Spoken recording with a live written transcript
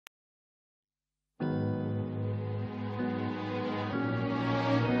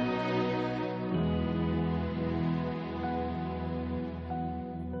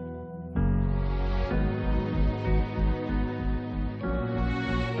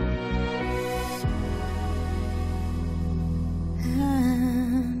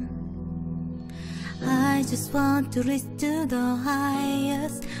just want to reach to the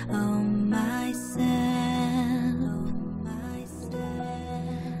highest of myself.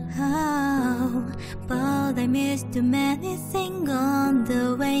 Oh, but I missed too many things on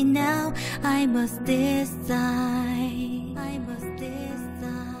the way. Now I must decide.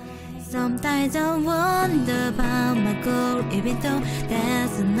 Sometimes I wonder about my goal, even though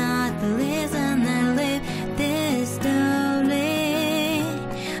there's another reason I live this story.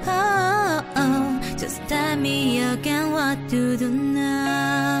 Oh, just tell me again what to do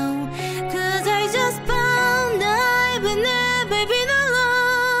now, 'cause I just found I've never been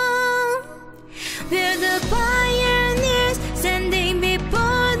alone. We're the pioneers standing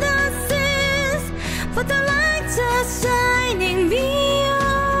before the seas, but the lights are shining beyond.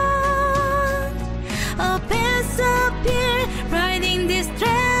 A past appear, writing this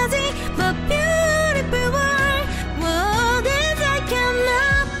tragic but beautiful world. World is I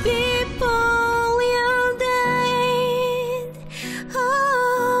cannot be fully died. Oh,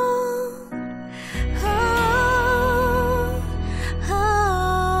 oh,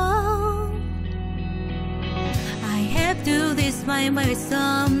 oh. I have to this my way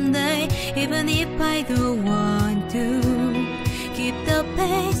someday, even if I don't want to. Keep the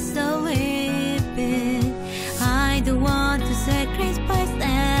pace so I don't want to sacrifice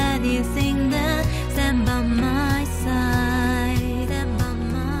anything that stand by my side.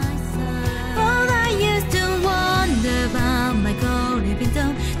 But I used to wonder about my goal, even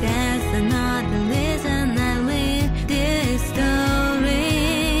though there's another reason I live this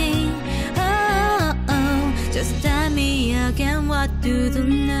story. Oh, just tell me again what to do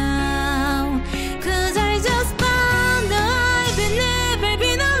now, 'cause I just found I've never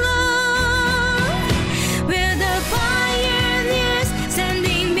been alone.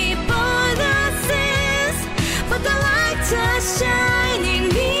 Shining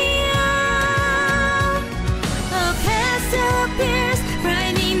beyond. A past appears,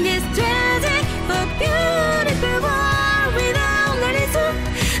 writing this tragic but beautiful world without letting to.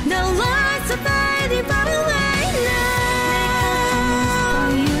 The lights are fading far away now.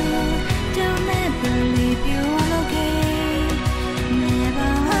 Don't ever leave you all again,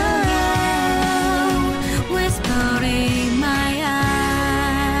 never again. Whispering my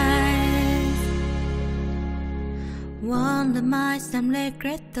eyes. Wonder my some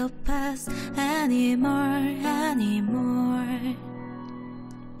regret the past anymore.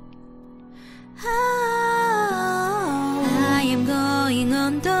 Oh, I am going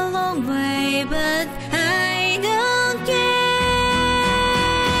on the long way, but I don't care.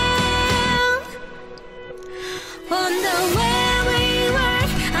 On the way we were,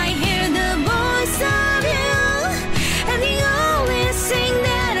 I hear the voice of you, and the only thing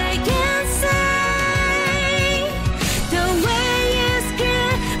that I can say, the way is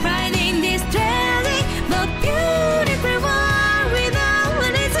clear, writing this tragic but beautiful world without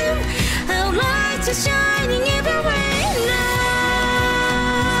letting to. Our lights are shining everywhere now.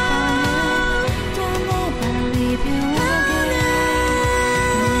 Don't ever leave you again,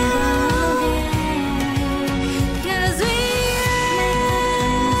 'cause we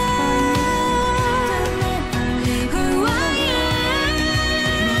who I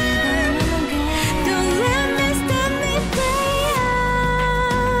am. Don't let me stop me playing.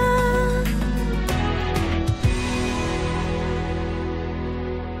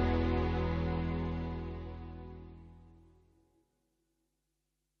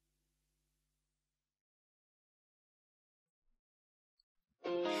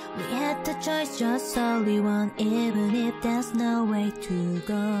 We had the choice, just only one, even if there's no way to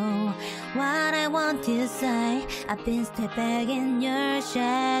go. What I want to say, I've been stuck back in your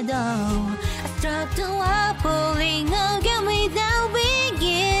shadow. I struck the wall, pulling again without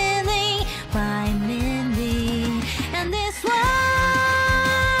beginning. Why me? And this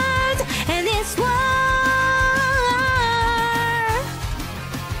world, and this world.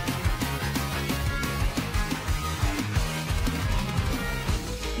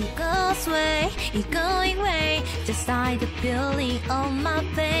 It goes way, it going way, just like the feeling on my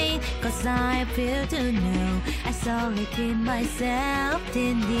face. 'Cause I feel to know I solitude myself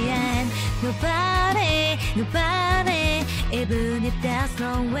in the end. Nobody, even if there's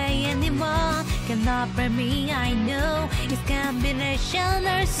no way anymore, can offer me. I know it's combination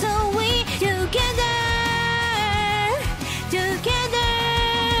or so we together.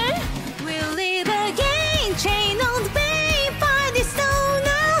 We'll live again, chain on the bay, find this soul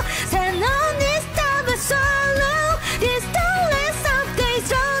now. Stand on this time of sorrow. This stories of days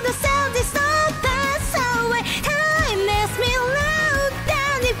from the south. This all pass away. Time makes me loud,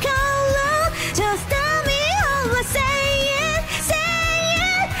 then it comes low. Just tell me all I say it.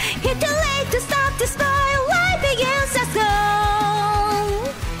 It's too late to stop this fire.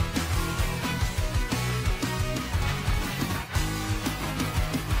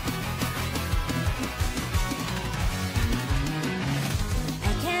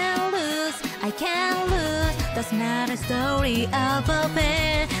 I can't lose. Doesn't matter story of a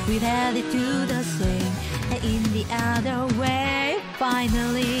pain. We've headed to the same and in the other way.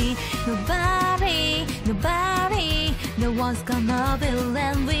 Finally, nobody, no one's gonna be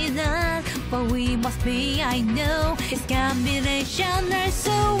land with us. But we must be, I know, it's combinational.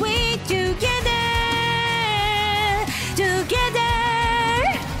 So we together.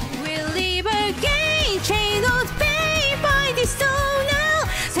 We live again. Chain of pain by the soul now.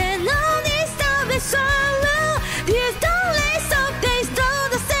 Send on this stuff and sorrow. These days of days, throw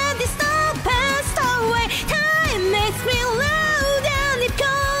the sandy stuff passed away. Time makes me loud and it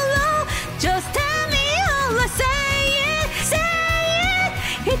cold. Just tell me all I say it.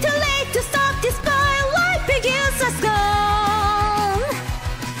 It's too late to stop this fire. Life begins as gone.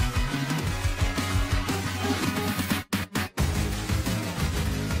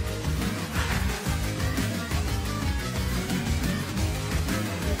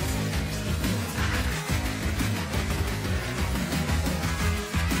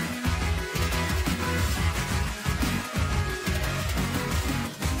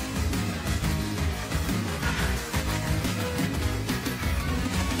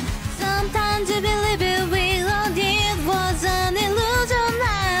 Sometimes you believe it will it was an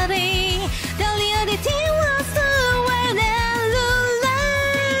illusionary. The reality was the world and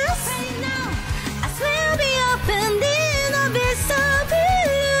lose. Right now, I will be open in a abyss of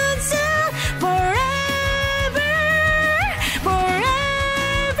illusion forever.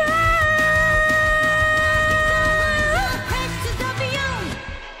 Head to the beyond.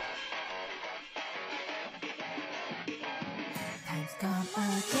 Time's come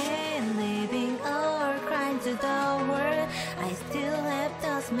again, living or crying to the world. I still have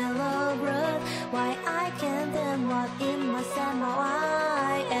the smell of blood. Why I can't tell what in myself, how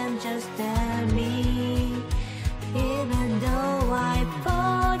I am just me. Even though I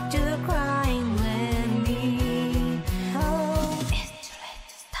fall to crying with me. Oh, it's too late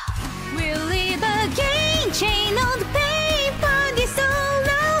to stop. We live again, chain on the pain, find it so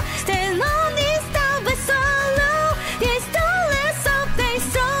low. Stand on this stuff and solo. This less of days,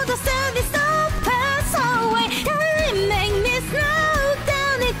 so the sun is up, pass away. Time make me slow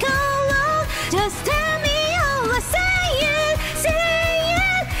down and go on. Just tell me all I say it.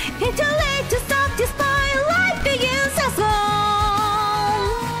 It's too late to stop this fire. Life begins as long.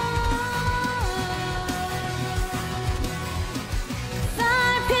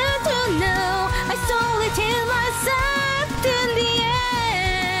 I feel to know I stole it in myself.